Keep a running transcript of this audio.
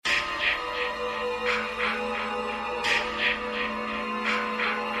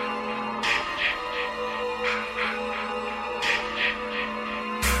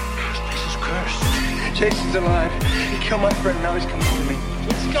Jason's alive. He killed my friend, now he's coming to me.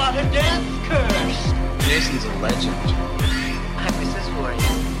 He's got a death curse. Jason's a legend. I'm Mrs. Warren,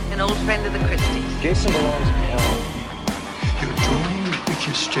 an old friend of the Christies. Jason belongs in hell. You told me we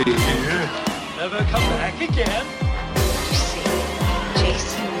can stay here. Never come back again. You see,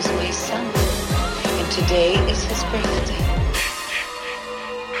 Jason was my son, and today is his birthday.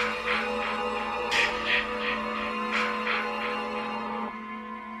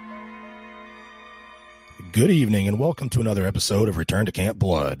 Good evening and welcome to another episode of Return to Camp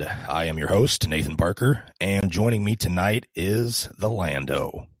Blood. I am your host, Nathan Barker, and joining me tonight is the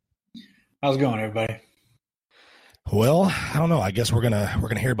Lando. How's it going, everybody? Well, I don't know. I guess we're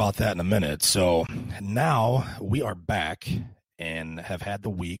gonna hear about that in a minute. So now we are back and have had the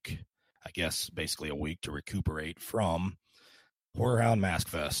week, I guess basically a week to recuperate from Horror Hound Mask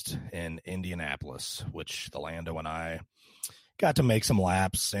Fest in Indianapolis, which the Lando and I got to make some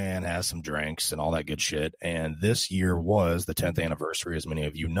laps and have some drinks and all that good shit. And this year was the 10th anniversary, as many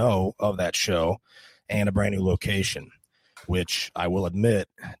of you know, of that show, and a brand new location, which I will admit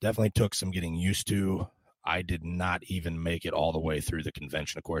definitely took some getting used to. I did not even make it all the way through the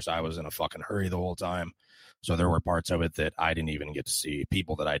convention. Of course, I was in a fucking hurry the whole time. So there were parts of it that I didn't even get to see,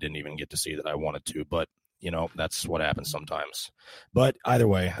 people that I didn't even get to see that I wanted to. But, you know, that's what happens sometimes. But either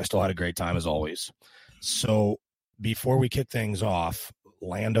way, I still had a great time as always. So before we kick things off,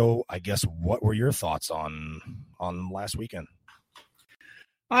 Lando, I guess, what were your thoughts on last weekend?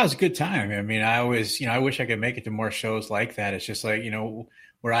 Oh, it was a good time. I mean, I wish I could make it to more shows like that. It's just like,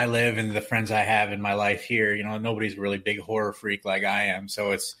 where I live and the friends I have in my life here, nobody's a really big horror freak like I am.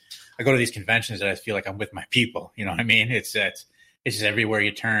 So I go to these conventions that I feel like I'm with my people. You know what I mean? It's just everywhere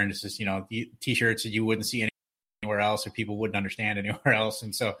you turn. It's just, the T-shirts that you wouldn't see anywhere else or people wouldn't understand anywhere else.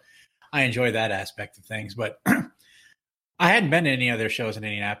 And so I enjoy that aspect of things. But I hadn't been to any other shows in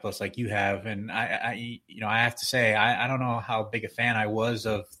Indianapolis like you have. And I have to say, I don't know how big a fan I was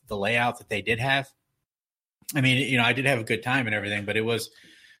of the layout that they did have. I mean, I did have a good time and everything, but it was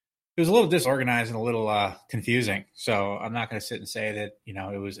a little disorganized and a little confusing. So I'm not going to sit and say that,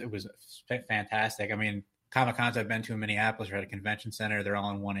 it was fantastic. I mean, Comic-Cons I've been to in Minneapolis are at a convention center. They're all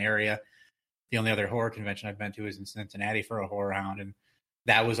in one area. The only other horror convention I've been to is in Cincinnati for a Horror Hound. And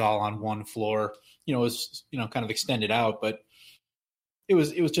that was all on one floor. It was, kind of extended out, but it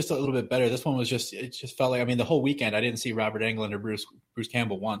was just a little bit better. This one was it just felt like, I mean, the whole weekend I didn't see Robert Englund or Bruce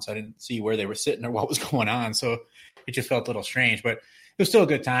Campbell once. I didn't see where they were sitting or what was going on. So it just felt a little strange, but it was still a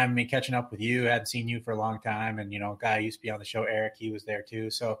good time. I mean, catching up with you, I hadn't seen you for a long time. And, a guy who used to be on the show, Eric, he was there too.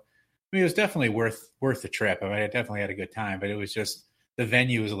 So, I mean, it was definitely worth the trip. I mean, I definitely had a good time, but it was just, the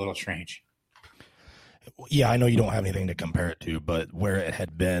venue was a little strange. Yeah, I know you don't have anything to compare it to, but where it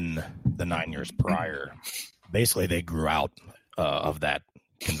had been the 9 years prior, basically they grew out of that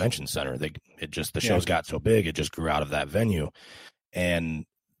convention center. The shows got so big, it just grew out of that venue. And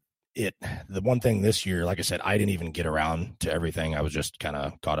the one thing this year, like I said, I didn't even get around to everything. I was just kind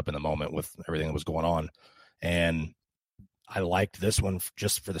of caught up in the moment with everything that was going on. And I liked this one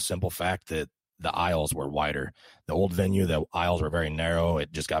just for the simple fact that the aisles were wider. The old venue, the aisles were very narrow.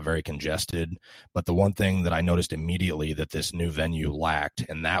 It just got very congested. But the one thing that I noticed immediately that this new venue lacked,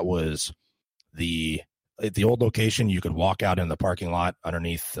 and that was at the old location, you could walk out in the parking lot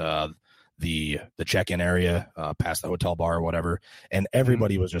underneath the check-in area, past the hotel bar or whatever, and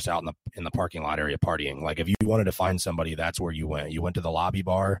everybody was just out in the parking lot area partying. Like if you wanted to find somebody, that's where you went. You went to the lobby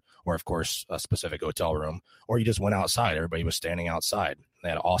bar, or of course a specific hotel room, or you just went outside. Everybody was standing outside. They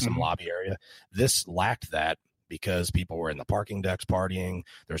had an awesome lobby area. This lacked that because people were in the parking decks partying.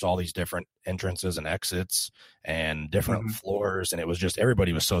 There's all these different entrances and exits and different floors, and it was just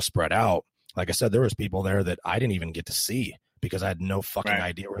everybody was so spread out. Like I said, there was people there that I didn't even get to see because I had no fucking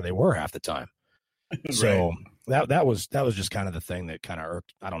idea where they were half the time. So that was just kind of the thing that kind of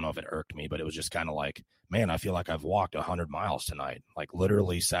irked. I don't know if it irked me, but it was just kind of like, man, I feel like I've walked 100 miles tonight. Like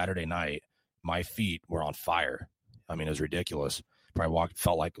literally Saturday night, my feet were on fire. I mean, it was ridiculous. Probably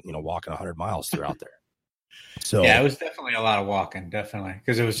felt like, walking 100 miles throughout there. So yeah, it was definitely a lot of walking, definitely.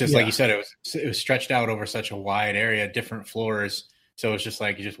 Because it was just like you said, it was stretched out over such a wide area, different floors. So it's just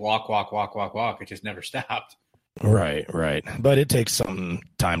like you just walk. It just never stopped. Right. But it takes some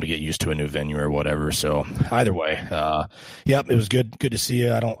time to get used to a new venue or whatever. So either way, it was good to see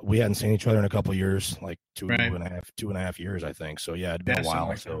you. We hadn't seen each other in a couple of years, like two and a half years, I think. So yeah, it'd been a while.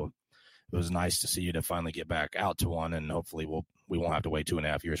 Like so it was nice to see you to finally get back out to one, and hopefully we won't have to wait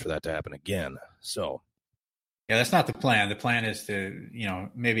 2.5 years for that to happen again. So yeah, that's not the plan. The plan is to,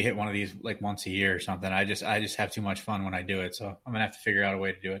 maybe hit one of these like once a year or something. I just have too much fun when I do it. So I'm gonna have to figure out a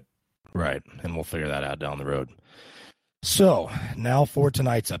way to do it. Right. And we'll figure that out down the road. So now for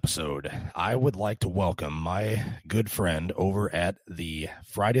tonight's episode, I would like to welcome my good friend over at the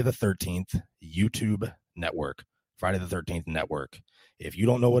Friday the 13th YouTube network, Friday the 13th network. If you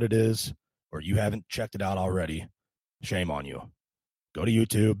don't know what it is, or you haven't checked it out already, shame on you. Go to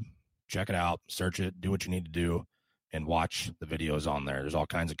YouTube, check it out, search it, do what you need to do, and watch the videos on there. There's all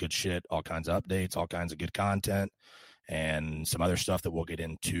kinds of good shit, all kinds of updates, all kinds of good content, and some other stuff that we'll get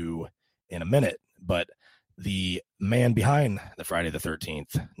into in a minute. But the man behind the Friday the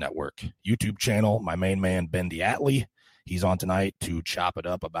 13th network YouTube channel, my main man, Ben DeAtley, he's on tonight to chop it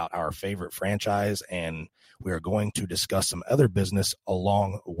up about our favorite franchise, and we are going to discuss some other business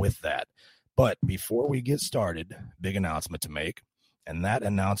along with that. But before we get started, big announcement to make, and that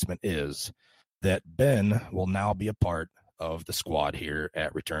announcement is that Ben will now be a part of the squad here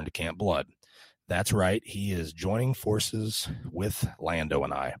at Return to Camp Blood. That's right. He is joining forces with Lando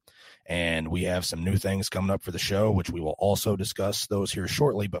and I. And we have some new things coming up for the show, which we will also discuss those here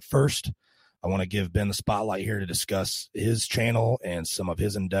shortly. But first, I want to give Ben the spotlight here to discuss his channel and some of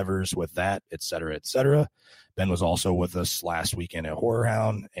his endeavors with that, et cetera, et cetera. Ben was also with us last weekend at Horror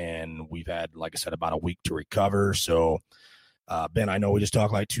Hound, and we've had, like I said, about a week to recover. So, Ben, I know we just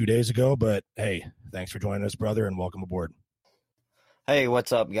talked like 2 days ago, but hey, thanks for joining us, brother, and welcome aboard. Hey,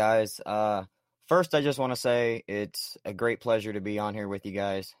 what's up, guys? First, I just want to say it's a great pleasure to be on here with you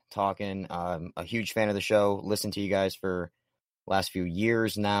guys talking. I'm a huge fan of the show. Listened to you guys for the last few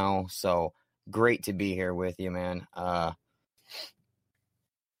years now. So great to be here with you, man.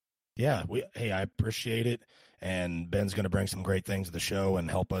 Yeah, I appreciate it. And Ben's going to bring some great things to the show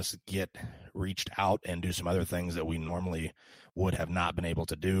and help us get reached out and do some other things that we normally would have not been able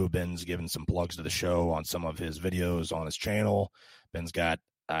to do. Ben's given some plugs to the show on some of his videos on his channel. Ben's got,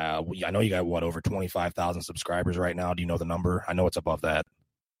 I know you got over 25,000 subscribers right now. Do you know the number? I know it's above that.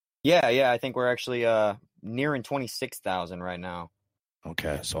 Yeah. I think we're actually nearing 26,000 right now.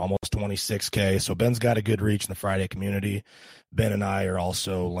 Okay, so almost 26K. So Ben's got a good reach in the Friday community. Ben and I are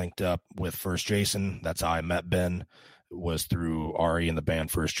also linked up with First Jason. That's how I met Ben, was through Ari and the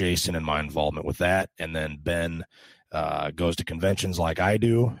band First Jason and my involvement with that. And then Ben goes to conventions like I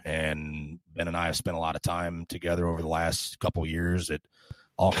do. And Ben and I have spent a lot of time together over the last couple of years at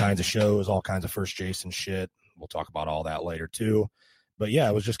all kinds of shows, all kinds of First Jason shit. We'll talk about all that later too. But yeah,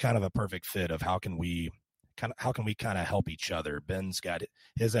 it was just kind of a perfect fit of how can we kind of help each other. Ben's got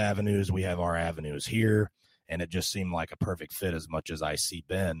his avenues, we have our avenues here, and it just seemed like a perfect fit as much as I see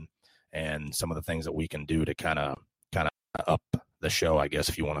Ben and some of the things that we can do to kind of up the show, I guess,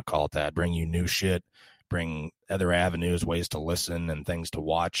 if you want to call it that, bring you new shit, bring other avenues, ways to listen and things to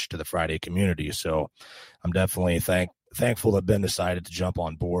watch to the Friday community. So I'm definitely thankful that Ben decided to jump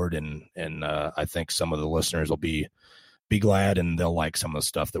on board, and I think some of the listeners will be glad, and they'll like some of the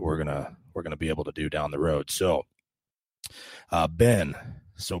stuff that we're gonna be able to do down the road. So Ben,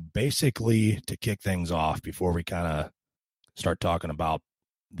 so basically, to kick things off before we kind of start talking about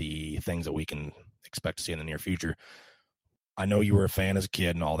the things that we can expect to see in the near future, I know you were a fan as a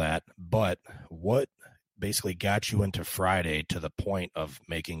kid and all that, but what basically got you into Friday to the point of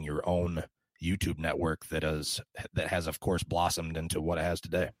making your own YouTube network that has of course blossomed into what it has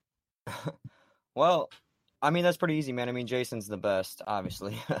today? Well, I mean, that's pretty easy, man. I mean, Jason's the best,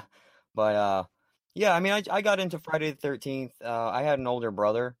 obviously. But, yeah, I mean, I got into Friday the 13th. I had an older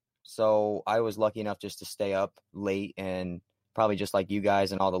brother, so I was lucky enough just to stay up late, and probably just like you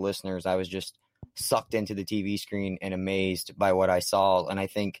guys and all the listeners, I was just sucked into the TV screen and amazed by what I saw. And I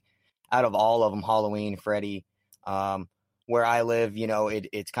think out of all of them, Halloween, Freddy, where I live,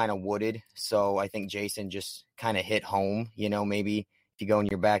 it's kind of wooded. So I think Jason just kind of hit home, maybe. You go in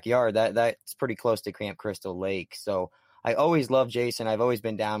your backyard, that's pretty close to Camp Crystal Lake. So I always loved Jason. I've always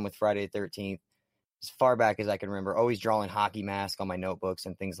been down with Friday the 13th as far back as I can remember, always drawing hockey masks on my notebooks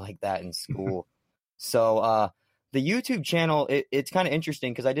and things like that in school. So the YouTube channel, it's kind of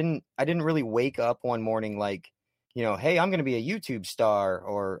interesting because I didn't really wake up one morning like, hey, I'm going to be a YouTube star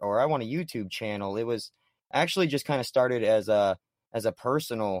or I want a YouTube channel. It was actually just kind of started as a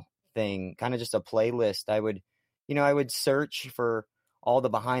personal thing, kind of just a playlist. I would search for all the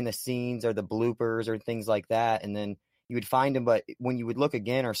behind the scenes or the bloopers or things like that. And then you would find them. But when you would look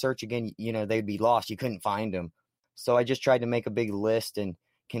again or search again, they'd be lost. You couldn't find them. So I just tried to make a big list and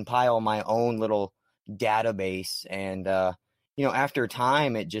compile my own little database. And, after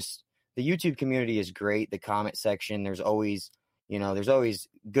time, the YouTube community is great. The comment section, there's always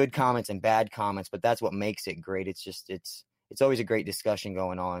good comments and bad comments, but that's what makes it great. It's just, it's always a great discussion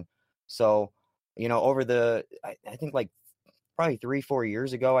going on. So, over I think like probably 3-4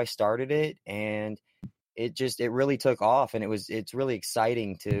 years ago, I started it, and it really took off, and it's really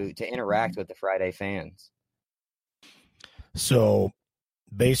exciting to interact with the Friday fans. So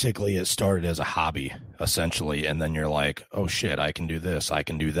basically it started as a hobby essentially, and then you're like, oh shit, I can do this, I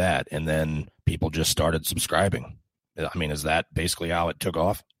can do that, and then people just started subscribing. I mean, is that basically how it took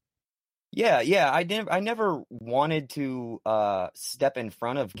off? Yeah, I never wanted to step in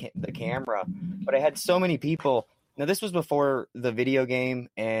front of the camera, but I had so many people. Now this was before the video game,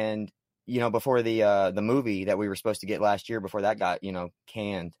 and before the movie that we were supposed to get last year, before that got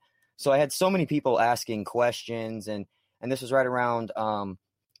canned. So I had so many people asking questions, and this was right around I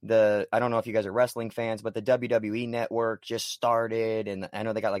don't know if you guys are wrestling fans, but the WWE network just started, and I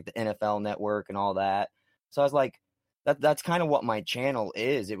know they got like the NFL network and all that. So I was like, that's kind of what my channel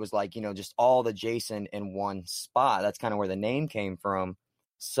is. It was like, just all the Jason in one spot. That's kind of where the name came from.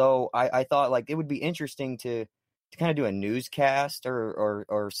 So I thought like it would be interesting to kind of do a newscast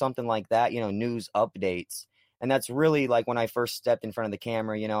or something like that, news updates. And that's really like when I first stepped in front of the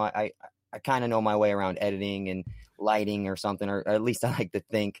camera, I kind of know my way around editing and lighting or something, or at least I like to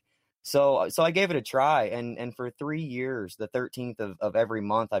think. So I gave it a try. And for 3 years, the 13th of every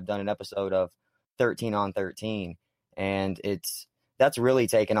month, I've done an episode of 13 on 13. And that's really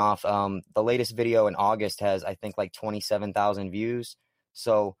taken off. The latest video in August has, I think, like 27,000 views.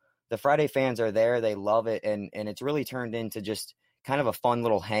 So the Friday fans are there. They love it. And it's really turned into just kind of a fun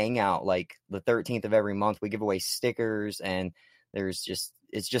little hangout. Like the 13th of every month, we give away stickers, and it's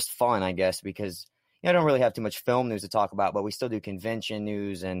just fun, I guess, because I don't really have too much film news to talk about, but we still do convention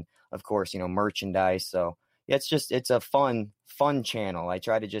news and, of course, merchandise. So yeah, it's a fun channel. I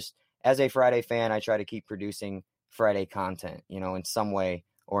try to just, as a Friday fan, I try to keep producing Friday content, in some way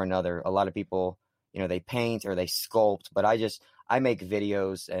or another. A lot of people, they paint or they sculpt, but I make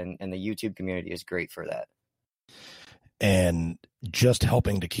videos, and the YouTube community is great for that. And just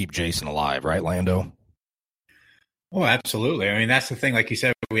helping to keep Jason alive, right, Lando? Oh, absolutely. I mean, that's the thing. Like you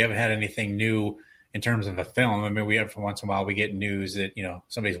said, we haven't had anything new in terms of a film. I mean, we have, for once in a while, we get news that,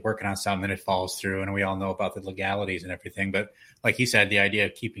 somebody's working on something and it falls through, and we all know about the legalities and everything. But like you said, the idea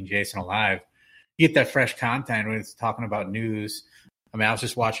of keeping Jason alive, you get that fresh content when it's talking about news. I mean, I was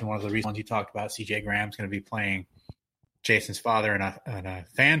just watching one of the recent ones you talked about. CJ Graham's going to be playing Jason's father in a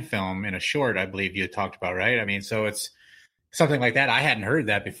fan film, in a short, I believe you had talked about, right? I mean, so it's something like that. I hadn't heard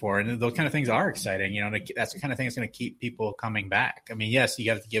that before. And those kind of things are exciting. That's the kind of thing that's going to keep people coming back. I mean, yes, you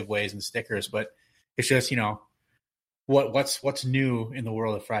got the giveaways and stickers, but it's just, what's new in the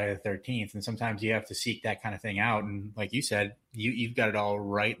world of Friday the 13th. And sometimes you have to seek that kind of thing out. And like you said, you've got it all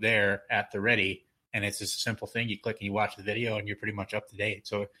right there at the ready. And it's just a simple thing. You click and you watch the video and you're pretty much up to date.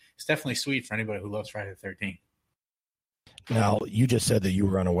 So it's definitely sweet for anybody who loves Friday the 13th. Now, you just said that you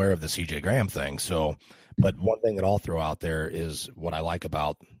were unaware of the CJ Graham thing. So, but one thing that I'll throw out there is what I like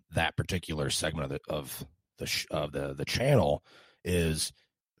about that particular segment of the channel is,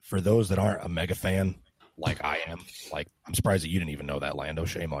 for those that aren't a mega fan like I am, like, I'm surprised that you didn't even know that, Lando.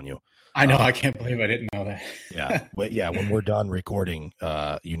 Shame on you. I know. I can't believe I didn't know that. Yeah. But yeah, when we're done recording,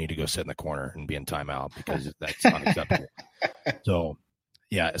 you need to go sit in the corner and be in timeout, because that's unacceptable. So,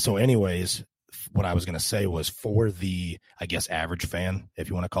 yeah. So anyways, what I was going to say was, for the, I guess, average fan, if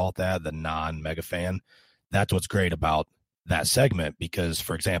you want to call it that, the non-mega fan, that's what's great about that segment. Because,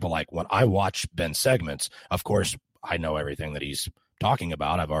 for example, like when I watch Ben's segments, of course, I know everything that he's talking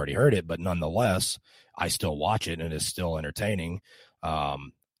about. I've already heard it, but nonetheless, I still watch it and it's still entertaining.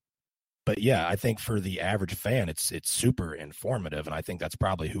 But yeah, I think for the average fan, it's super informative, and I think that's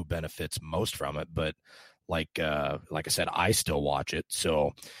probably who benefits most from it. But like I said, I still watch it,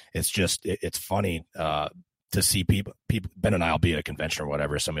 so it's funny to see people. Ben and I will be at a convention or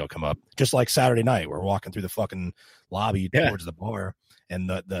whatever. Somebody will come up, just like Saturday night. We're walking through the fucking lobby towards the bar, and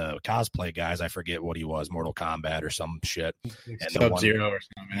the cosplay guys, I forget what he was, Mortal Kombat or some shit, Sub-Zero or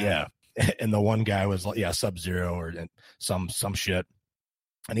something. Yeah, and the one guy was like, Sub-Zero or some shit.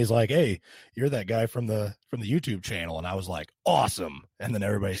 And he's like, "Hey, you're that guy from the YouTube channel." And I was like, "Awesome." And then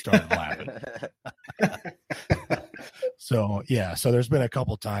everybody started laughing. So there's been a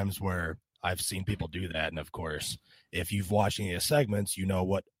couple times where I've seen people do that. And of course, if you've watched any of the segments, you know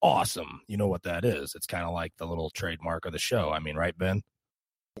what awesome, you know what that is. It's kind of like the little trademark of the show. I mean, right, Ben?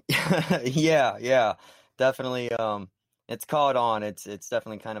 Yeah, definitely. It's caught on. It's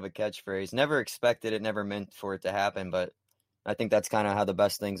definitely kind of a catchphrase. Never expected it, never meant for it to happen, but I think that's kind of how the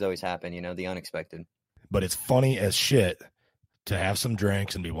best things always happen, the unexpected. But it's funny as shit to have some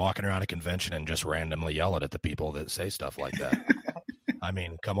drinks and be walking around a convention and just randomly yell at the people that say stuff like that. I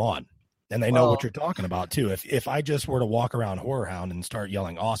mean, come on. And they know what you're talking about, too. If I just were to walk around Horror Hound and start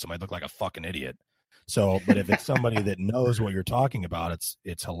yelling awesome, I'd look like a fucking idiot. So, but if it's somebody that knows what you're talking about,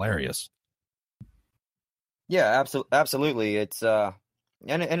 it's hilarious. Yeah, absolutely. It's and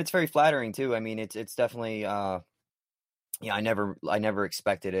it's very flattering too. I mean, it's definitely yeah, I never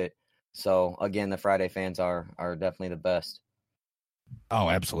expected it. So again, the Friday fans are definitely the best. Oh,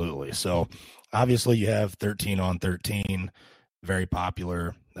 absolutely. So obviously you have 13 on 13, very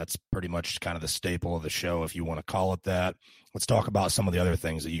popular. That's pretty much kind of the staple of the show, if you want to call it that. Let's talk about some of the other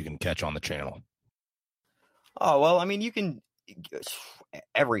things that you can catch on the channel. Oh, well, I mean, you can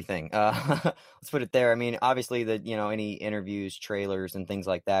everything. Let's put it there. I mean, obviously any interviews, trailers, and things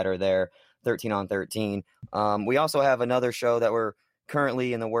like that are there. 13 on 13. We also have another show that we're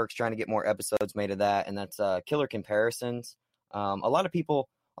currently in the works trying to get more episodes made of that, and that's Killer Comparisons. A lot of people,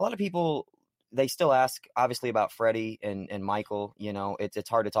 they still ask obviously about Freddie and Michael. It's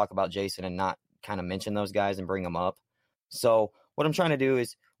hard to talk about Jason and not kind of mention those guys and bring them up. So what I'm trying to do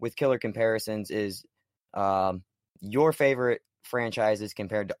is with Killer Comparisons is your favorite franchises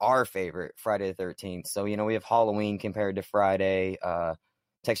compared to our favorite Friday the 13th. So, we have Halloween compared to Friday,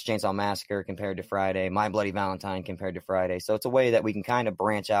 Texas Chainsaw Massacre compared to Friday, My Bloody Valentine compared to Friday. So it's a way that we can kind of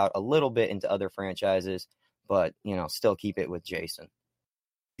branch out a little bit into other franchises, but, still keep it with Jason.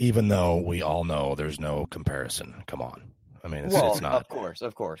 Even though we all know there's no comparison. Come on. I mean, it's not.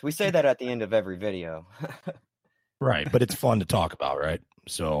 Of course. We say that at the end of every video. Right. But it's fun to talk about, right?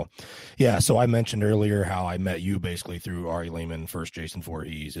 So, yeah. So I mentioned earlier how I met you basically through Ari Lehman, First Jason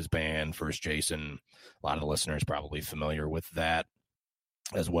Voorhees, his band, First Jason. A lot of the listeners probably familiar with that,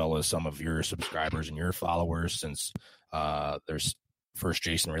 as well as some of your subscribers and your followers, since there's First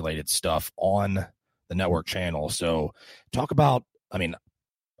Jason related stuff on the network channel. So talk about, I mean,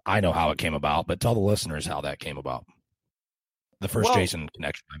 I know how it came about, but tell the listeners how that came about. The First Jason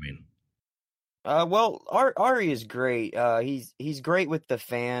connection, I mean. Well, Ari is great. He's great with the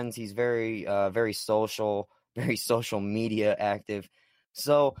fans. He's very social, very social media active.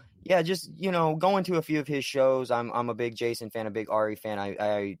 So yeah, just going to a few of his shows. I'm a big Jason fan, a big Ari fan.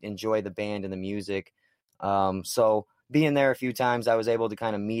 I enjoy the band and the music. So being there a few times, I was able to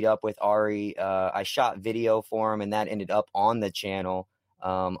kind of meet up with Ari. I shot video for him, and that ended up on the channel.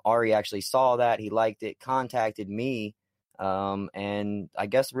 Ari actually saw that, he liked it, contacted me. And I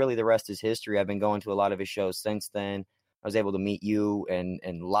guess really the rest is history. I've been going to a lot of his shows since then. I was able to meet you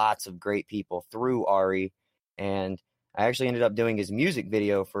and lots of great people through Ari. And I actually ended up doing his music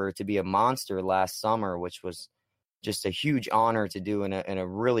video for To Be a Monster last summer, which was just a huge honor to do and a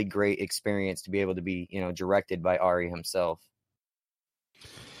really great experience to be able to be, directed by Ari himself.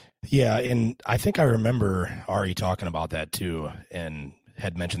 Yeah. And I think I remember Ari talking about that too. And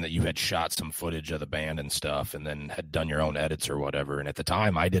had mentioned that you had shot some footage of the band and stuff and then had done your own edits or whatever. And at the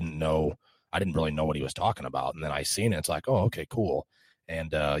time I didn't really know what he was talking about. And then I seen it. It's like, oh, okay, cool.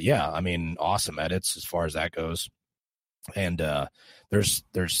 And yeah, I mean, awesome edits as far as that goes. And there's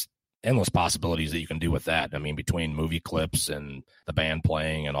endless possibilities that you can do with that. I mean, between movie clips and the band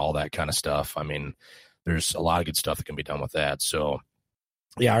playing and all that kind of stuff. I mean, there's a lot of good stuff that can be done with that. So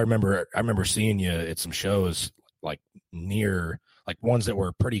yeah, I remember seeing you at some shows like ones that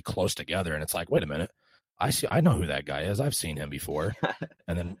were pretty close together, and it's like, wait a minute, I know who that guy is. I've seen him before.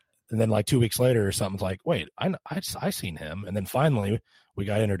 and then like 2 weeks later or something's like, wait, I seen him. And then finally we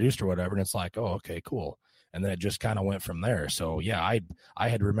got introduced or whatever, and it's like, oh, okay, cool. And then it just kind of went from there. So yeah, I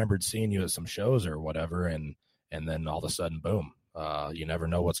had remembered seeing you at some shows or whatever, and then all of a sudden, boom, you never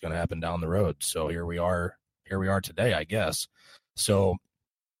know what's going to happen down the road. So here we are today, I guess. So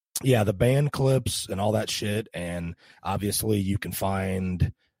yeah, the band clips and all that shit. And obviously you can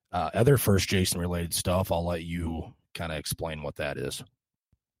find other First Jason related stuff. I'll let you kind of explain what that is.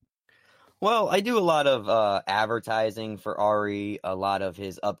 Well, I do a lot of advertising for Ari, a lot of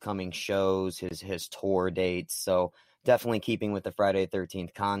his upcoming shows, his tour dates. So definitely keeping with the Friday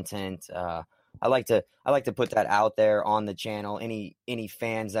 13th content. I like to put that out there on the channel. Any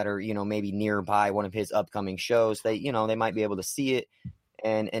fans that are, maybe nearby one of his upcoming shows, they might be able to see it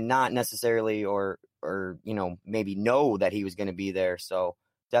and not necessarily or maybe know that he was going to be there. So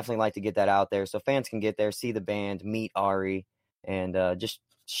definitely like to get that out there so fans can get there, see the band, meet Ari, and just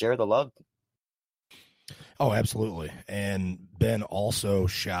share the love. Oh, absolutely. And Ben also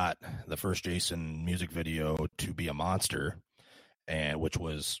shot the First Jason music video To Be a Monster, and which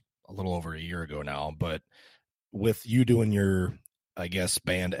was a little over a year ago now. But with you doing your, I guess,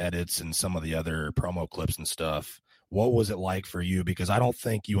 band edits and some of the other promo clips and stuff, what was it like for you? Because I don't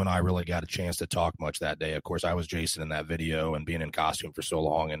think you and I really got a chance to talk much that day. Of course, I was Jason in that video and being in costume for so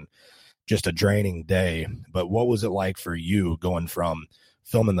long and just a draining day. But what was it like for you going from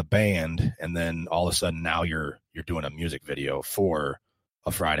filming the band and then all of a sudden now you're doing a music video for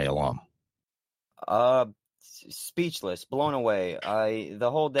a Friday alum? Speechless, blown away. The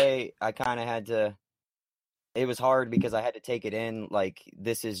whole day I kind of had to it was hard because I had to take it in. Like,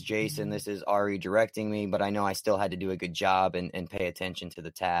 this is Jason, this is Ari directing me, but I know I still had to do a good job and pay attention to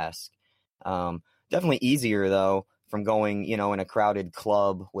the task. Definitely easier though, from going, in a crowded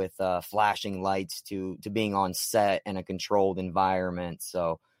club with flashing lights to being on set in a controlled environment.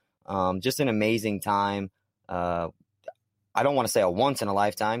 So just an amazing time. I don't want to say a once in a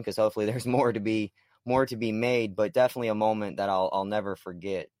lifetime, because hopefully there's more to be made, but definitely a moment that I'll never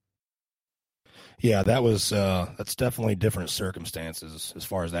forget. Yeah, that's definitely different circumstances as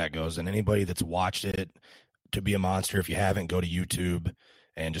far as that goes. And anybody that's watched it, To Be a Monster, if you haven't, go to YouTube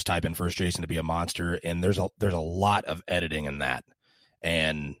and just type in First Jason, To Be a Monster. And there's a lot of editing in that.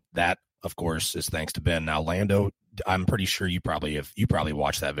 And that, of course, is thanks to Ben. Now, Lando, I'm pretty sure you probably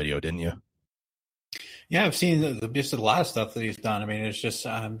watched that video, didn't you? Yeah, I've seen just a lot of stuff that he's done. I mean, it's just,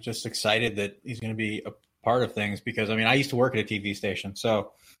 I'm just excited that he's going to be a part of things, because I mean, I used to work at a TV station,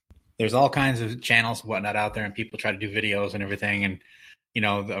 so there's all kinds of channels and whatnot out there, and people try to do videos and everything. And,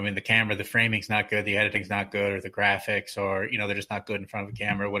 I mean, the camera, the framing's not good, the editing's not good, or the graphics, or, they're just not good in front of the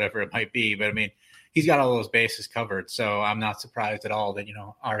camera, whatever it might be. But I mean, he's got all those bases covered. So I'm not surprised at all that,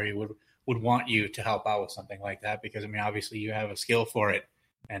 Ari would want you to help out with something like that, because I mean, obviously you have a skill for it.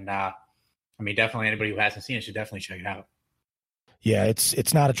 And, I mean, definitely anybody who hasn't seen it should definitely check it out. Yeah,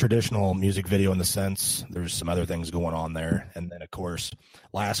 it's not a traditional music video in the sense. There's some other things going on there. And then, of course,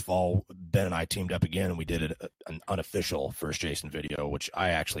 last fall, Ben and I teamed up again, and we did an unofficial First Jason video, which I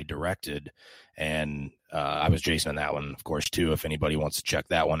actually directed. And I was Jason in that one, of course, too. If anybody wants to check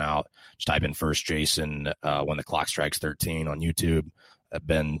that one out, just type in First Jason When the Clock Strikes 13 on YouTube.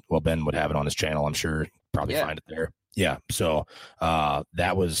 Ben would have it on his channel, I'm sure. Probably find it there. Yeah, so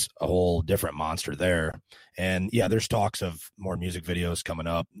that was a whole different monster there. And yeah, there's talks of more music videos coming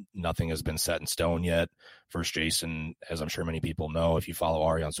up. Nothing has been set in stone yet. First Jason, as I'm sure many people know, if you follow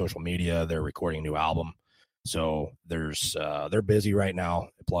Ari on social media, they're recording a new album. So they're busy right now,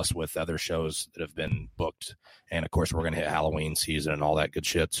 plus with other shows that have been booked. And of course, we're going to hit Halloween season and all that good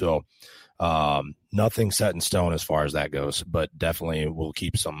shit. So nothing set in stone as far as that goes, but definitely we'll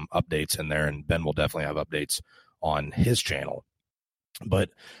keep some updates in there, and Ben will definitely have updates on his channel. But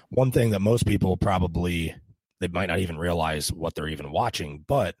one thing that most people they might not even realize what they're even watching,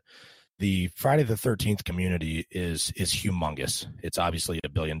 but the Friday the 13th community is humongous. It's obviously a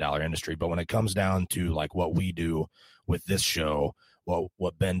 $1 billion industry, but when it comes down to like what we do with this show,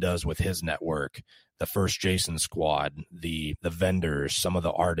 what Ben does with his network, the First Jason squad, the vendors, some of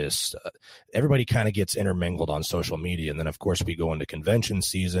the artists, everybody kind of gets intermingled on social media. And then, of course, we go into convention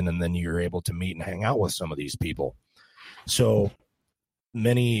season, and then you're able to meet and hang out with some of these people. So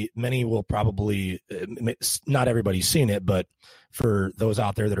many will probably, not everybody's seen it, but for those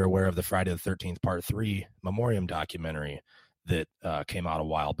out there that are aware of the Friday the 13th Part 3 Memoriam documentary that came out a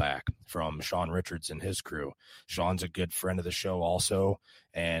while back from Sean Richards and his crew. Sean's a good friend of the show also,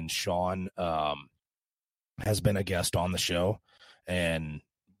 and Sean has been a guest on the show and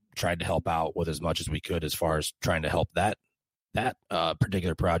tried to help out with as much as we could as far as trying to help that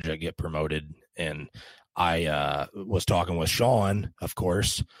particular project get promoted. And I was talking with Sean, of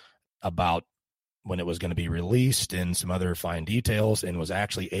course, about when it was going to be released and some other fine details, and was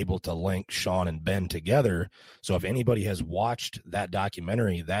actually able to link Sean and Ben together. So if anybody has watched that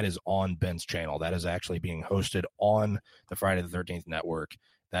documentary, that is on Ben's channel. That is actually being hosted on the Friday the 13th network.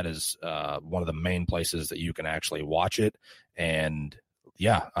 That is one of the main places that you can actually watch it. And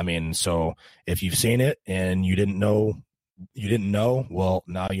yeah, I mean, so if you've seen it and you didn't know, well,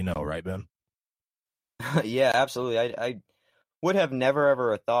 now you know, right, Ben? Yeah, absolutely. I would have never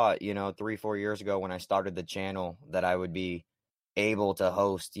ever thought, 3-4 years ago when I started the channel, that I would be able to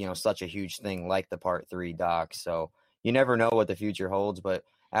host, such a huge thing like the Part 3 doc. So you never know what the future holds, but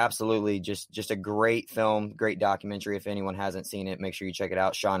absolutely just a great film, great documentary. If anyone hasn't seen it, make sure you check it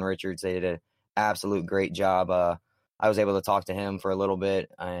out. Sean Richards, they did an absolute great job. I was able to talk to him for a little bit,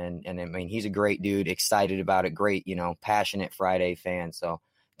 and I mean, he's a great dude, excited about it, great, passionate Friday fan. So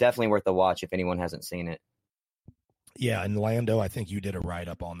definitely worth a watch if anyone hasn't seen it. Yeah, and Lando, I think you did a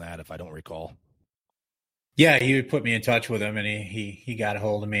write-up on that, if I don't recall. Yeah, he put me in touch with him, and he got a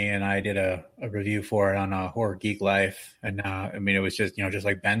hold of me, and I did a review for it on Horror Geek Life. And I mean, it was just, just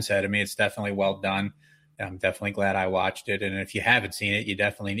like Ben said, I mean, it's definitely well done. I'm definitely glad I watched it. And if you haven't seen it, you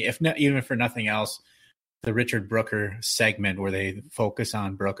definitely, if not, even for nothing else, the Richard Brooker segment where they focus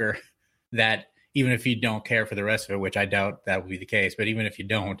on Brooker, that even if you don't care for the rest of it, which I doubt that will be the case, but even if you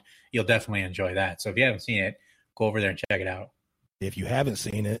don't, you'll definitely enjoy that. So if you haven't seen it, go over there and check it out. If you haven't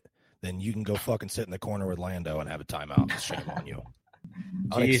seen it, then you can go fucking sit in the corner with Lando and have a timeout. Shame on you.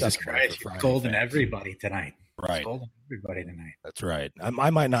 Jesus Unacceptable Christ, for you're Friday scolding fans. everybody tonight. Right. Scolding everybody tonight. That's right. I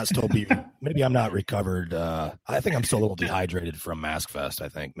might not still be. Maybe I'm not recovered. I think I'm still a little dehydrated from Mask Fest. I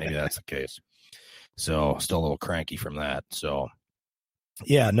think maybe that's the case. So still a little cranky from that. So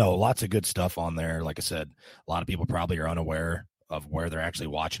yeah, no, lots of good stuff on there. Like I said, a lot of people probably are unaware of where they're actually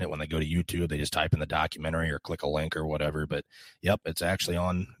watching it when they go to YouTube. They just type in the documentary or click a link or whatever. But yep, it's actually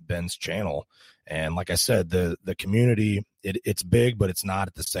on Ben's channel. And like I said, the community, it's big, but it's not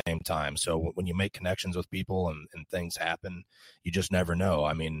at the same time. So when you make connections with people and things happen, you just never know.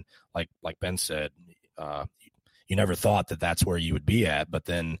 I mean, like Ben said, you never thought that that's where you would be at. But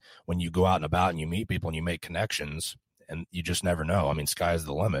then when you go out and about and you meet people and you make connections, and you just never know. I mean, sky's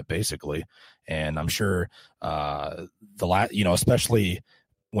the limit, basically. And I'm sure especially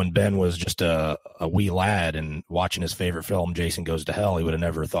when Ben was just a wee lad and watching his favorite film, Jason Goes to Hell, he would have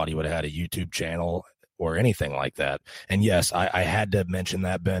never thought he would have had a YouTube channel or anything like that. And yes, I had to mention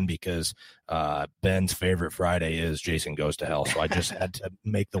that, Ben, because Ben's favorite Friday is Jason Goes to Hell. So I just had to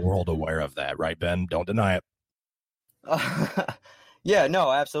make the world aware of that. Right, Ben? Don't deny it. Yeah, no,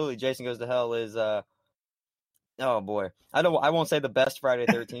 absolutely. Jason Goes to Hell is oh boy, I won't say the best Friday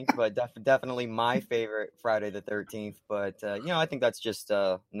the 13th, but definitely my favorite Friday the 13th. But I think that's just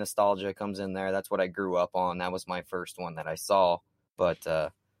nostalgia comes in there. That's what I grew up on. That was my first one that I saw. But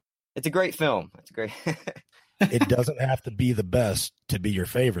it's a great film. It's great. It doesn't have to be the best to be your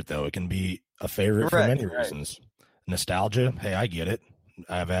favorite, though. It can be a favorite for many reasons. Nostalgia, hey, I get it.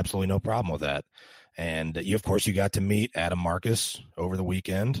 I have absolutely no problem with that. And you, of course, you got to meet Adam Marcus over the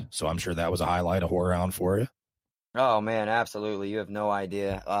weekend, so I'm sure that was a highlight of Horror Hound for you. Oh, man, absolutely. You have no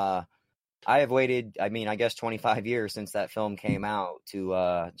idea. I have waited, I guess 25 years since that film came out to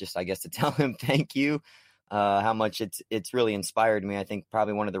to tell him thank you, how much it's really inspired me. I think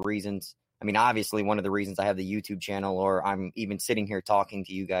probably one of the reasons, obviously one of the reasons I have the YouTube channel or I'm even sitting here talking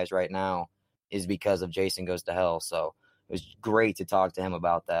to you guys right now is because of Jason Goes to Hell. So it was great to talk to him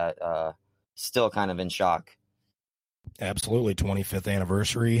about that. Still kind of in shock. Absolutely. 25th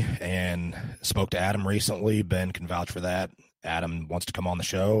anniversary, and spoke to Adam recently. Ben can vouch for that. Adam wants to come on the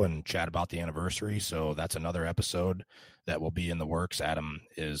show and chat about the anniversary. So that's another episode that will be in the works. Adam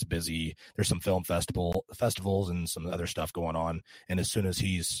is busy. There's some film festivals and some other stuff going on. And as soon as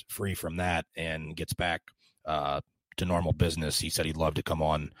he's free from that and gets back, to normal business, he said he'd love to come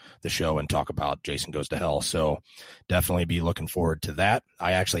on the show and talk about Jason Goes to Hell. So definitely be looking forward to that.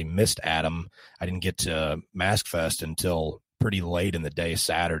 I actually missed Adam. I didn't get to Mask Fest until pretty late in the day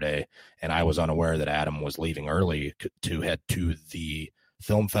Saturday, and I was unaware that Adam was leaving early to head to the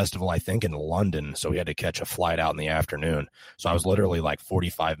film festival, I think in London. So he had to catch a flight out in the afternoon. So I was literally like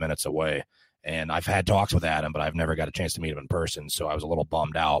 45 minutes away. And I've had talks with Adam, but I've never got a chance to meet him in person. So I was a little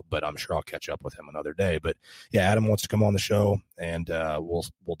bummed out, but I'm sure I'll catch up with him another day. But yeah, Adam wants to come on the show, and we'll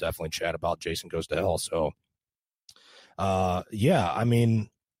definitely chat about Jason Goes to Hell. So as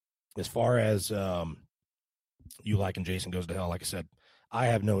far as you liking Jason Goes to Hell, like I said, I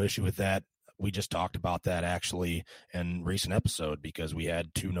have no issue with that. We just talked about that actually in recent episode because we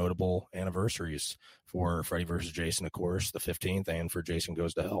had two notable anniversaries for Freddy vs. Jason, of course, the 15th, and for Jason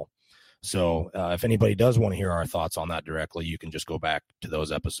Goes to Hell. So if anybody does want to hear our thoughts on that directly, you can just go back to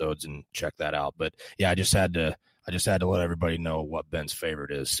those episodes and check that out. But yeah, I just had to let everybody know what Ben's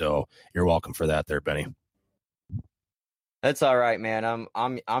favorite is. So you're welcome for that there, Benny. That's all right, man.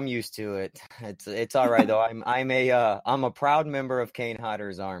 I'm used to it. It's all right though. I'm a proud member of Kane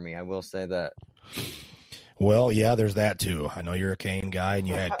Hodder's army. I will say that. Well, yeah, there's that too. I know you're a Kane guy, and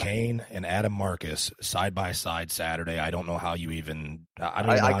you had Kane and Adam Marcus side by side Saturday. I don't know how you even.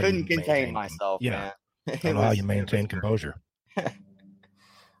 I couldn't contain myself. Yeah, man. I don't know how you maintain composure.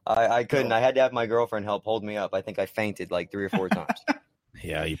 I couldn't. I had to have my girlfriend help hold me up. I think I fainted like 3 or 4 times.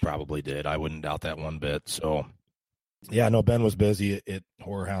 Yeah, you probably did. I wouldn't doubt that one bit. So. Yeah, no, Ben was busy at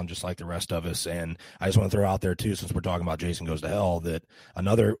Horror Hound just like the rest of us. And I just want to throw out there, too, since we're talking about Jason Goes to Hell, that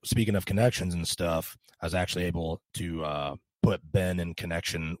speaking of connections and stuff, I was actually able to put Ben in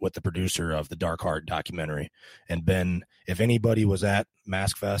connection with the producer of the Dark Heart documentary. And Ben, if anybody was at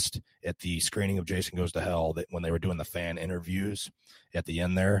Mask Fest at the screening of Jason Goes to Hell, that when they were doing the fan interviews at the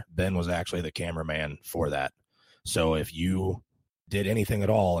end there, Ben was actually the cameraman for that. So if you did anything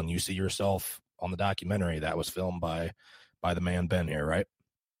at all and you see yourself on the documentary, that was filmed by the man Ben here, right?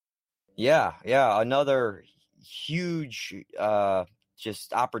 Yeah. Another huge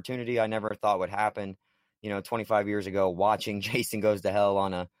just opportunity I never thought would happen. 25 years ago, watching Jason Goes to Hell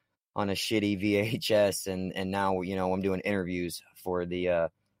on a shitty VHS, and now I'm doing interviews for the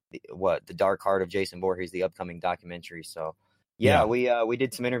Dark Heart of Jason Voorhees, the upcoming documentary. So Yeah, we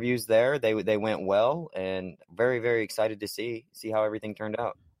did some interviews there. They went well, and very, very excited to see how everything turned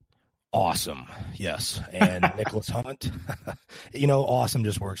out. Awesome. Yes. And Nicholas Hunt, awesome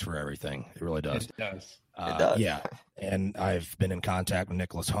just works for everything. It really does. It does. It does. Yeah. And I've been in contact with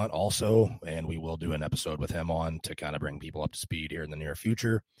Nicholas Hunt also, and we will do an episode with him on to kind of bring people up to speed here in the near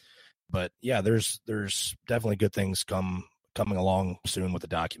future. But yeah, there's definitely good things coming along soon with the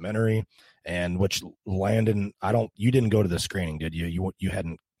documentary, and which Landon, you didn't go to the screening, did you? You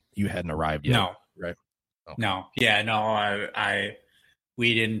hadn't arrived yet. No. Right? Oh. No. Yeah, no,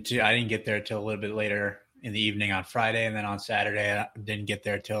 we didn't. I didn't get there till a little bit later in the evening on Friday, and then on Saturday I didn't get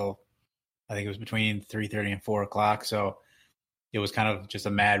there till I think it was between 3:30 and 4 o'clock. So it was kind of just a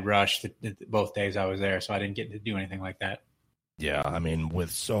mad rush both days I was there. So I didn't get to do anything like that. Yeah, I mean,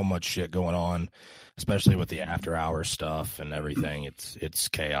 with so much shit going on, especially with the after hours stuff and everything, it's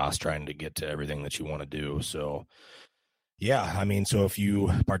chaos trying to get to everything that you want to do. So yeah, I mean, so if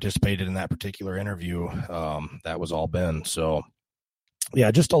you participated in that particular interview, that was all Ben. So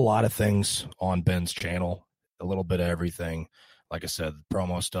yeah, just a lot of things on Ben's channel, a little bit of everything. Like I said,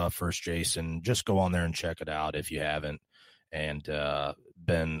 promo stuff, First Jason, just go on there and check it out if you haven't. And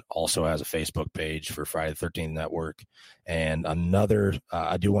Ben also has a Facebook page for Friday the 13th Network. And another,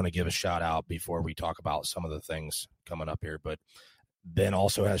 I do want to give a shout out before we talk about some of the things coming up here, but Ben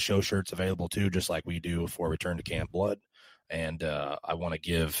also has show shirts available too, just like we do for Return to Camp Blood. And I want to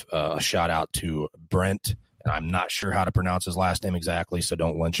give a shout out to Brent. And I'm not sure how to pronounce his last name exactly, so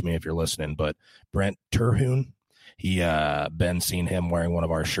don't lynch me if you're listening, but Brent Terhune. Ben seen him wearing one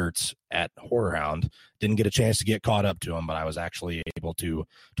of our shirts at Horror Hound. Didn't get a chance to get caught up to him, but I was actually able to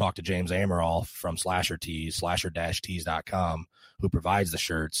talk to James Amaral from Slasher Tees, slasher-tees.com, who provides the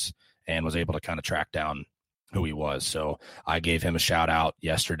shirts, and was able to kind of track down who he was. So I gave him a shout out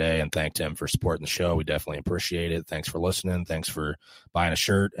yesterday and thanked him for supporting the show. We definitely appreciate it. Thanks for listening. Thanks for buying a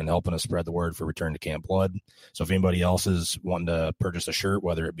shirt and helping us spread the word for Return to Camp Blood. So if anybody else is wanting to purchase a shirt,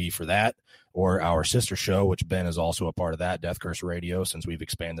 whether it be for that or our sister show, which Ben is also a part of that, Death Curse Radio, since we've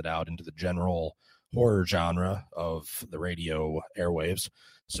expanded out into the general horror genre of the radio airwaves.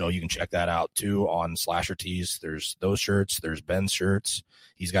 So you can check that out too on Slasher Tees. There's those shirts. There's Ben's shirts.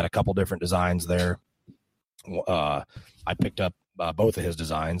 He's got a couple different designs there. I picked up both of his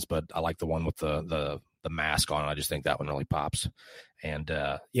designs, but I like the one with the mask on. I just think that one really pops. And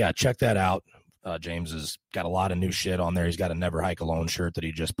yeah, check that out. James has got a lot of new shit on there. He's got a Never Hike Alone shirt that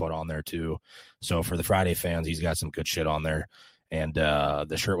he just put on there too. So for the Friday fans, he's got some good shit on there. And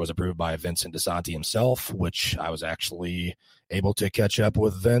the shirt was approved by Vincent DeSanti himself, which I was actually able to catch up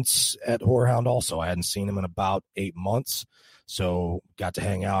with Vince at Horror Hound also. I hadn't seen him in about 8 months. So got to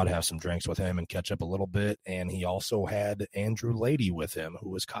hang out, have some drinks with him and catch up a little bit. And he also had Andrew Lady with him, who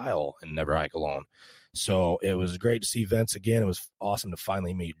was Kyle in Never Hike Alone. So it was great to see Vince again. It was awesome to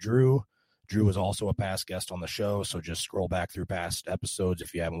finally meet Drew. Drew was also a past guest on the show. So just scroll back through past episodes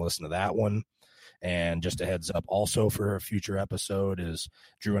if you haven't listened to that one. And just a heads up also for a future episode is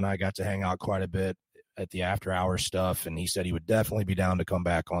Drew and I got to hang out quite a bit at the after hours stuff. And he said he would definitely be down to come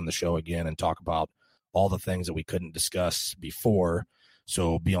back on the show again and talk about all the things that we couldn't discuss before.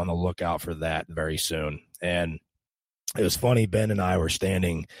 So be on the lookout for that very soon. And it was funny. Ben and I were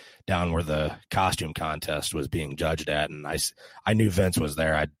standing down where the costume contest was being judged at. And I knew Vince was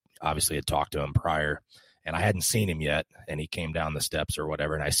there. I obviously had talked to him prior and I hadn't seen him yet. And he came down the steps or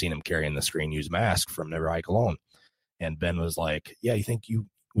whatever. And I seen him carrying the screen used mask from Never Hike Alone. And Ben was like, yeah, you think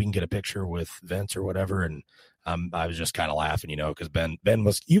we can get a picture with Vince or whatever? And I was just kind of laughing, because Ben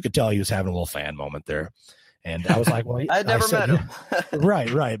was, you could tell he was having a little fan moment there. And I was like, well, I'd never met him.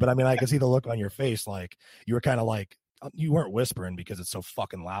 Right. But I mean, I could see the look on your face. Like you were kind of like, you weren't whispering because it's so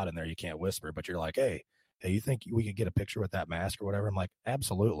fucking loud in there. You can't whisper, but you're like, hey, you think we could get a picture with that mask or whatever? I'm like,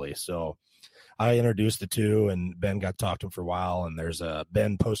 absolutely. So I introduced the two and Ben got to talk to him for a while. And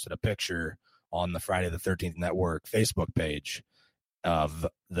Ben posted a picture on the Friday the 13th Network Facebook page of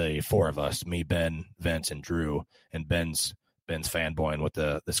the four of us, me, Ben, Vince, and Drew, and Ben's fanboying with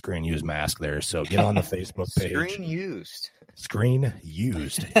the screen used mask there. So get on the Facebook page. Screen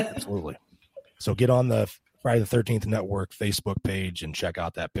used. Absolutely. So get on the Friday the 13th Network Facebook page and check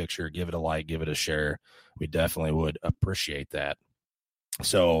out that picture. Give it a like, give it a share. We definitely would appreciate that.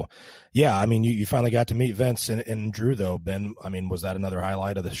 So, yeah, I mean, you finally got to meet Vince and Drew, though. Ben, I mean, was that another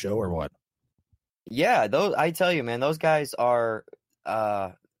highlight of the show or what? Yeah, I tell you, man, those guys are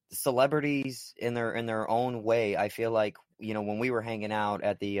celebrities in their own way. I feel like, when we were hanging out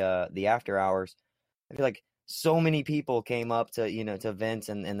at the after hours, I feel like so many people came up to Vince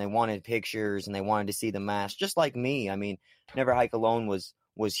and they wanted pictures and they wanted to see the mask, just like me. I mean, Never Hike Alone was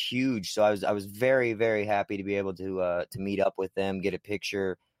was huge. So I was very, very happy to be able to meet up with them, get a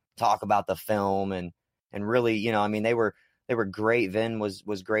picture, talk about the film, and really, you know, I mean, they were great. Vin was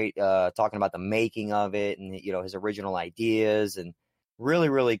great, talking about the making of it and, you know, his original ideas, and really,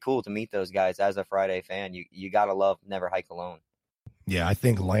 really cool to meet those guys. As a Friday fan, you gotta love Never Hike Alone. Yeah, I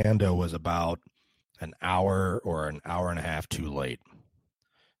think Lando was about an hour or an hour and a half too late.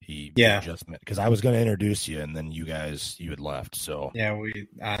 He just met, because I was going to introduce you, and then you had left. So yeah, we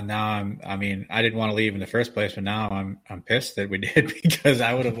now I didn't want to leave in the first place, but now I'm pissed that we did, because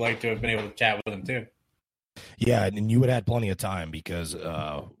I would have liked to have been able to chat with him too. Yeah, and you would have had plenty of time, because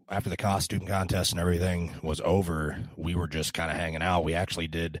after the costume contest and everything was over, we were just kind of hanging out. We actually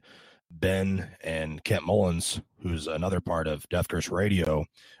did Ben and Kent Mullins, who's another part of Death Curse Radio.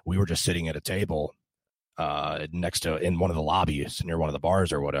 We were just sitting at a table next to, in one of the lobbies near one of the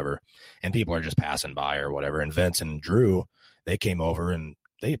bars or whatever, and people are just passing by or whatever. And Vince and Drew, they came over and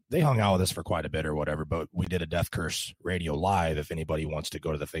they hung out with us for quite a bit or whatever. But we did a Death Curse Radio live, if anybody wants to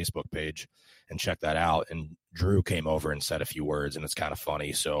go to the Facebook page and check that out. And Drew came over and said a few words, and it's kind of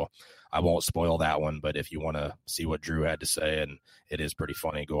funny. So I won't spoil that one, but if you want to see what Drew had to say, and it is pretty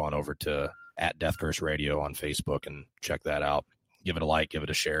funny, go on over to @Death Radio on Facebook and check that out. Give it a like, give it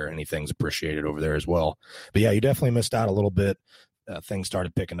a share. Anything's appreciated over there as well. But yeah, you definitely missed out a little bit. Things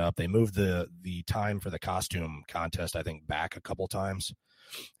started picking up. They moved the time for the costume contest, I think, back a couple times.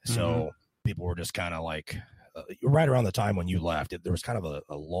 So people were just kind of like, right around the time when you left, there was kind of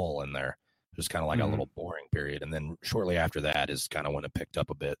a lull in there. It was kind of like a little boring period. And then shortly after that is kind of when it picked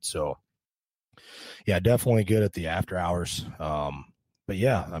up a bit. So yeah, definitely good at the after hours. But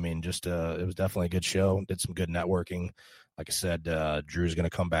yeah, I mean, just it was definitely a good show. Did some good networking. Like I said, Drew's going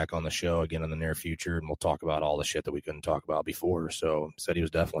to come back on the show again in the near future, and we'll talk about all the shit that we couldn't talk about before. So said he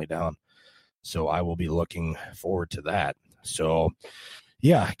was definitely down. So I will be looking forward to that. So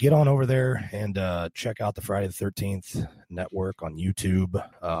yeah, get on over there and check out the Friday the 13th network on YouTube.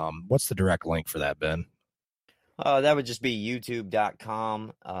 What's the direct link for that, Ben? That would just be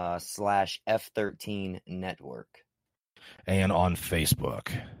youtube.com/F13 network. And on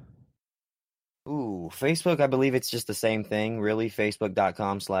Facebook. Ooh, Facebook, I believe it's just the same thing, really.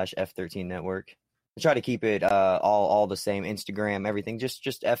 Facebook.com/F13 network. I try to keep it all the same. Instagram, everything, just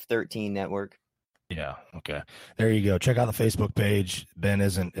F13 network. Yeah, okay. There you go. Check out the Facebook page. Ben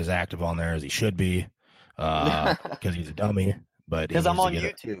isn't as active on there as he should be because he's a dummy. But because I'm on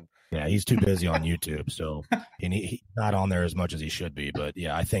YouTube. Yeah, he's too busy on YouTube, so he's not on there as much as he should be. But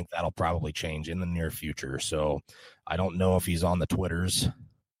yeah, I think that'll probably change in the near future. So I don't know if he's on the Twitters.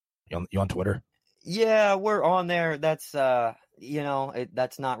 You on Twitter? Yeah, we're on there. That's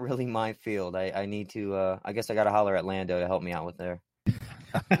that's not really my field. I need to. I guess I got to holler at Lando to help me out with there.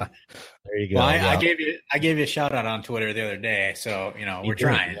 There you go. Well, I gave you a shout out on Twitter the other day, so we're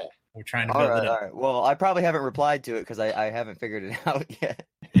trying. We're trying to build it up. All right. Well, I probably haven't replied to it because I haven't figured it out yet.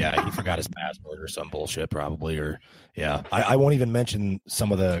 Yeah, he forgot his password or some bullshit probably. Or yeah, I won't even mention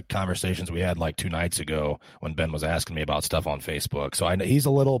some of the conversations we had like 2 nights ago when Ben was asking me about stuff on Facebook. So I know he's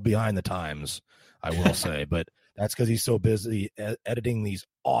a little behind the times, I will say, but that's because he's so busy editing these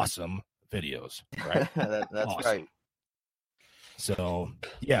awesome videos. Right? That's awesome. Right. So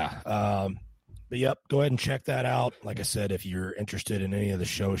yeah, but yep, go ahead and check that out. Like I said, if you're interested in any of the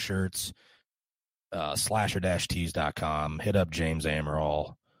show shirts, slasher-tees.com. Hit up James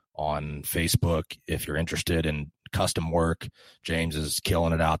Amaral on Facebook if you're interested in custom work. James is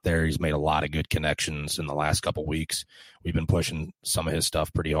killing it out there. He's made a lot of good connections in the last couple weeks. We've been pushing some of his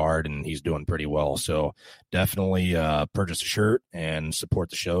stuff pretty hard, and he's doing pretty well. So definitely purchase a shirt and support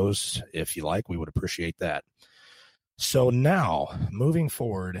the shows if you like. We would appreciate that. So now, moving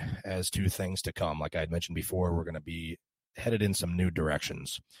forward as to things to come, like I had mentioned before, we're going to be headed in some new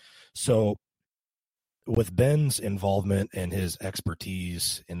directions. So with Ben's involvement and his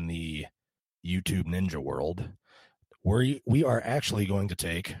expertise in the YouTube ninja world, we are actually going to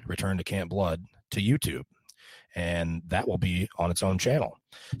take Return to Camp Blood to YouTube, and that will be on its own channel.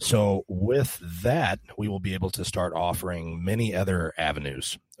 So with that, we will be able to start offering many other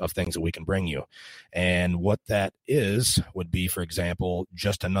avenues of things that we can bring you. And what that would be, for example,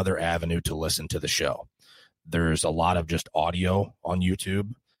 just another avenue to listen to the show. There's a lot of just audio on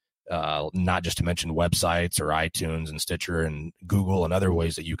YouTube, not just to mention websites or iTunes and Stitcher and Google and other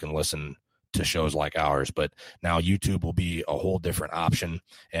ways that you can listen to shows like ours. But now YouTube will be a whole different option.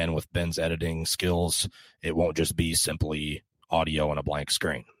 And with Ben's editing skills, it won't just be simply audio and a blank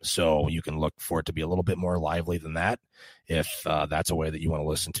screen. So you can look for it to be a little bit more lively than that if that's a way that you want to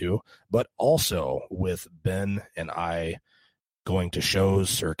listen to. But also with Ben and I going to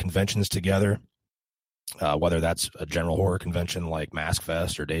shows or conventions together, whether that's a general horror convention like Mask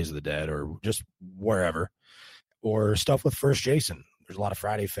Fest or Days of the Dead or just wherever, or stuff with First Jason. There's a lot of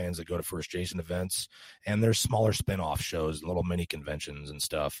Friday fans that go to First Jason events, and there's smaller spin-off shows, little mini conventions and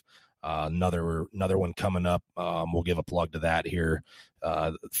stuff. Another one coming up. We'll give a plug to that here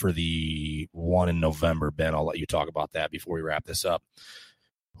for the one in November. Ben, I'll let you talk about that before we wrap this up,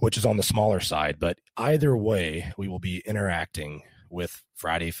 which is on the smaller side. But either way, we will be interacting with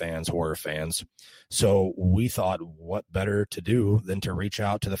Friday fans, horror fans. So we thought, what better to do than to reach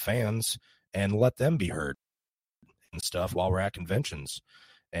out to the fans and let them be heard and stuff while we're at conventions.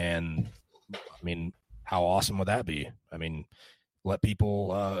 And I mean, how awesome would that be? I mean, let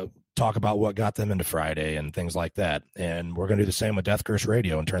people talk about what got them into Friday and things like that. And we're going to do the same with Death Curse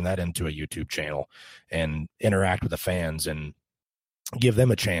Radio and turn that into a YouTube channel and interact with the fans and give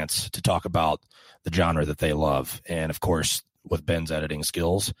them a chance to talk about the genre that they love. And of course, with Ben's editing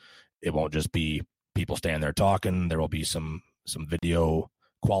skills, it won't just be people standing there talking. There will be some video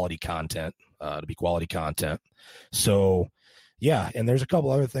quality content to be quality content. So yeah, and there's a couple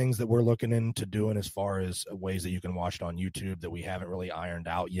other things that we're looking into doing as far as ways that you can watch it on YouTube that we haven't really ironed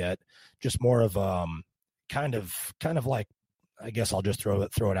out yet. Just more of kind of like, I guess I'll just throw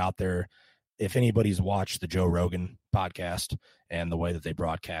it out there. If anybody's watched the Joe Rogan podcast and the way that they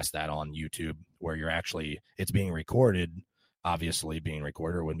broadcast that on YouTube, where it's being recorded, obviously being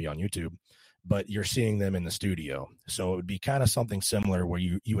recorded, it wouldn't be on YouTube, but you're seeing them in the studio. So it would be kind of something similar where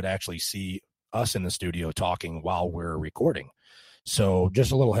you would actually see us in the studio talking while we're recording. So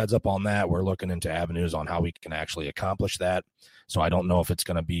just a little heads up on that. We're looking into avenues on how we can actually accomplish that. So I don't know if it's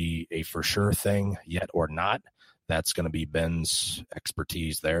going to be a for sure thing yet or not. That's going to be Ben's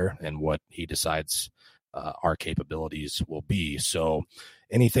expertise there and what he decides our capabilities will be. So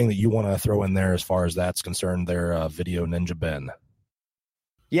anything that you want to throw in there as far as that's concerned there, Video Ninja Ben?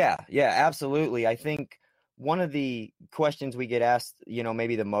 Yeah, absolutely. I think one of the questions we get asked,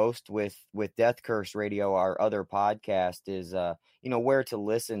 maybe the most with Death Curse Radio, our other podcast, is, where to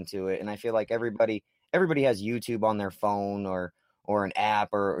listen to it. And I feel like everybody has YouTube on their phone or an app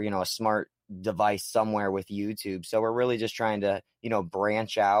or, a smart device somewhere with YouTube. So we're really just trying to,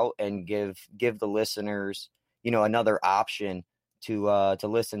 branch out and give the listeners, another option to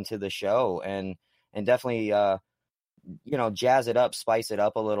listen to the show and definitely, jazz it up, spice it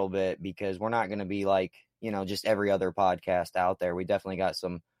up a little bit, because we're not going to be like, just every other podcast out there. We definitely got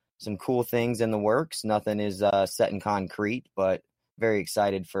some cool things in the works. Nothing is set in concrete, but very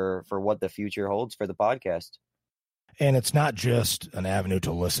excited for what the future holds for the podcast. And it's not just an avenue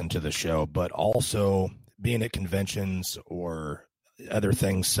to listen to the show, but also being at conventions or other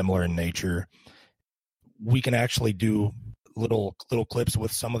things similar in nature. We can actually do little clips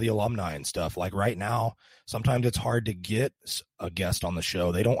with some of the alumni and stuff. Like right now, sometimes it's hard to get a guest on the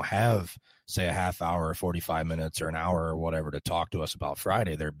show. They don't have, say, a half hour or 45 minutes or an hour or whatever to talk to us about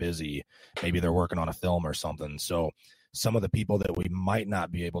Friday. They're busy. Maybe they're working on a film or something. So some of the people that we might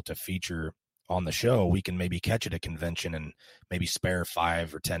not be able to feature on the show, we can maybe catch at a convention and maybe spare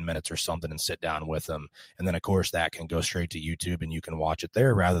 5 or 10 minutes or something and sit down with them. And then of course that can go straight to YouTube and you can watch it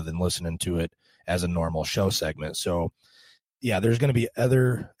there rather than listening to it as a normal show segment. So yeah, there's going to be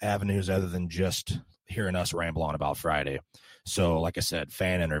other avenues other than just hearing us ramble on about Friday. So like I said,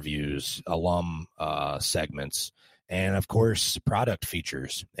 fan interviews, alum segments, and of course, product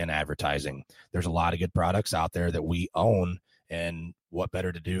features and advertising. There's a lot of good products out there that we own, and what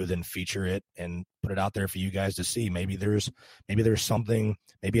better to do than feature it and put it out there for you guys to see. Maybe there's something,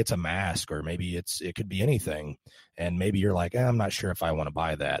 maybe it's a mask, or maybe it could be anything. And maybe you're like, I'm not sure if I want to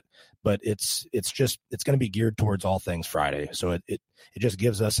buy that, but it's going to be geared towards all things Friday. So it just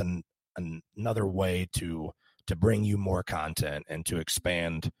gives us another way to bring you more content and to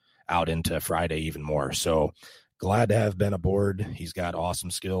expand out into Friday even more. So glad to have Ben aboard. He's got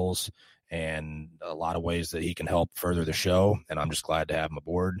awesome skills and a lot of ways that he can help further the show. And I'm just glad to have him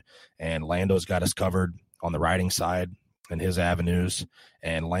aboard. And Lando's got us covered on the writing side and his avenues.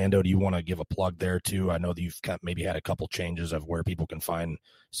 And Lando, do you want to give a plug there too? I know that you've maybe had a couple changes of where people can find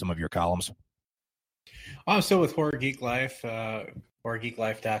some of your columns. I'm still with Horror Geek Life,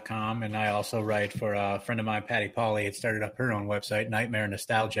 horrorgeeklife.com. And I also write for a friend of mine, Patty Pauly. Had started up her own website,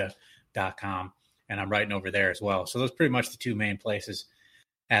 nightmarenostalgia.com. And I'm writing over there as well. So those are pretty much the two main places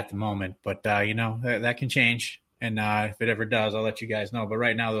at the moment. But, that can change. And if it ever does, I'll let you guys know. But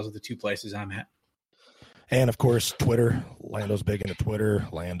right now, those are the two places I'm at. And, of course, Twitter. Lando's big into Twitter.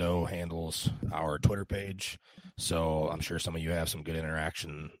 Lando handles our Twitter page. So I'm sure some of you have some good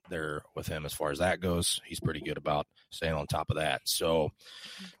interaction there with him as far as that goes. He's pretty good about staying on top of that. So,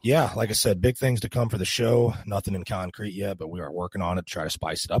 yeah, like I said, big things to come for the show. Nothing in concrete yet, but we are working on it to try to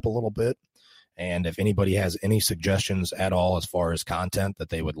spice it up a little bit. And if anybody has any suggestions at all as far as content that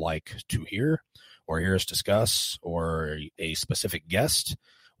they would like to hear or hear us discuss or a specific guest,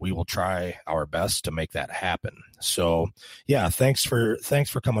 we will try our best to make that happen. So yeah, thanks for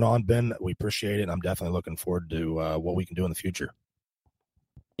coming on, Ben. We appreciate it. I'm definitely looking forward to what we can do in the future.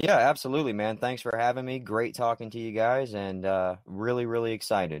 Yeah, absolutely, man. Thanks for having me. Great talking to you guys, and really, really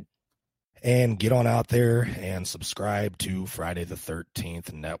excited. And get on out there and subscribe to Friday the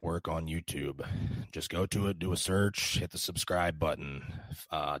 13th Network on YouTube. Just go to it, do a search, hit the subscribe button,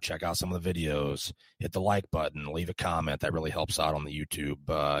 check out some of the videos, hit the like button, leave a comment. That really helps out on the YouTube,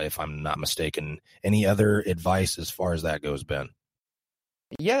 if I'm not mistaken. Any other advice as far as that goes, Ben?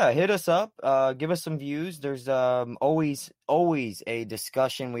 Yeah, hit us up. Give us some views. There's always a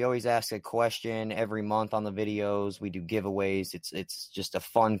discussion. We always ask a question every month on the videos. We do giveaways. It's just a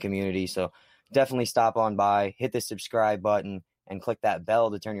fun community. So definitely stop on by, hit the subscribe button, and click that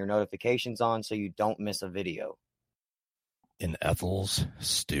bell to turn your notifications on so you don't miss a video. In Ethel's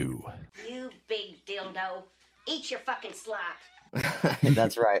stew. You big dildo. Eat your fucking slop.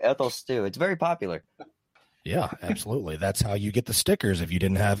 That's right. Ethel's stew. It's very popular. Yeah, absolutely. That's how you get the stickers. If you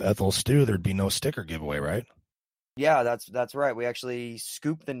didn't have Ethel's stew, there'd be no sticker giveaway, right? Yeah, that's right. We actually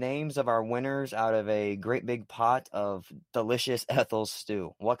scooped the names of our winners out of a great big pot of delicious Ethel's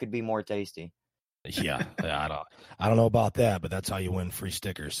stew. What could be more tasty? Yeah, I don't know about that, but that's how you win free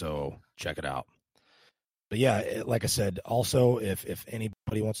stickers. So check it out. But yeah, like I said, also if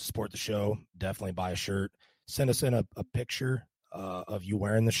anybody wants to support the show, definitely buy a shirt. Send us in a picture of you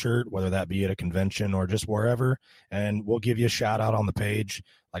wearing the shirt, whether that be at a convention or just wherever, and we'll give you a shout out on the page.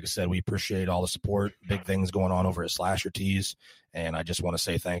 Like I said, we appreciate all the support. Big things going on over at Slasher Tees, and I just want to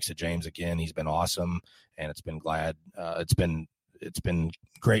say thanks to James again. He's been awesome, and it's been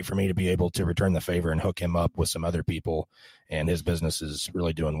great for me to be able to return the favor and hook him up with some other people, and his business is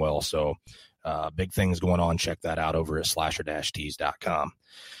really doing well. So big things going on. Check that out over at slasher-tees.com.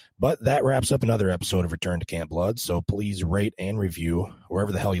 But that wraps up another episode of Return to Camp Blood. So please rate and review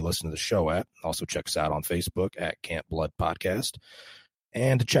wherever the hell you listen to the show at. Also check us out on Facebook at Camp Blood Podcast.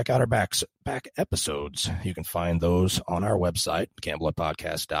 And to check out our back episodes, you can find those on our website,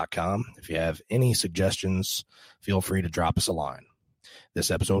 campbloodpodcast.com. If you have any suggestions, feel free to drop us a line.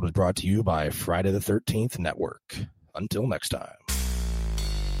 This episode was brought to you by Friday the 13th Network. Until next time.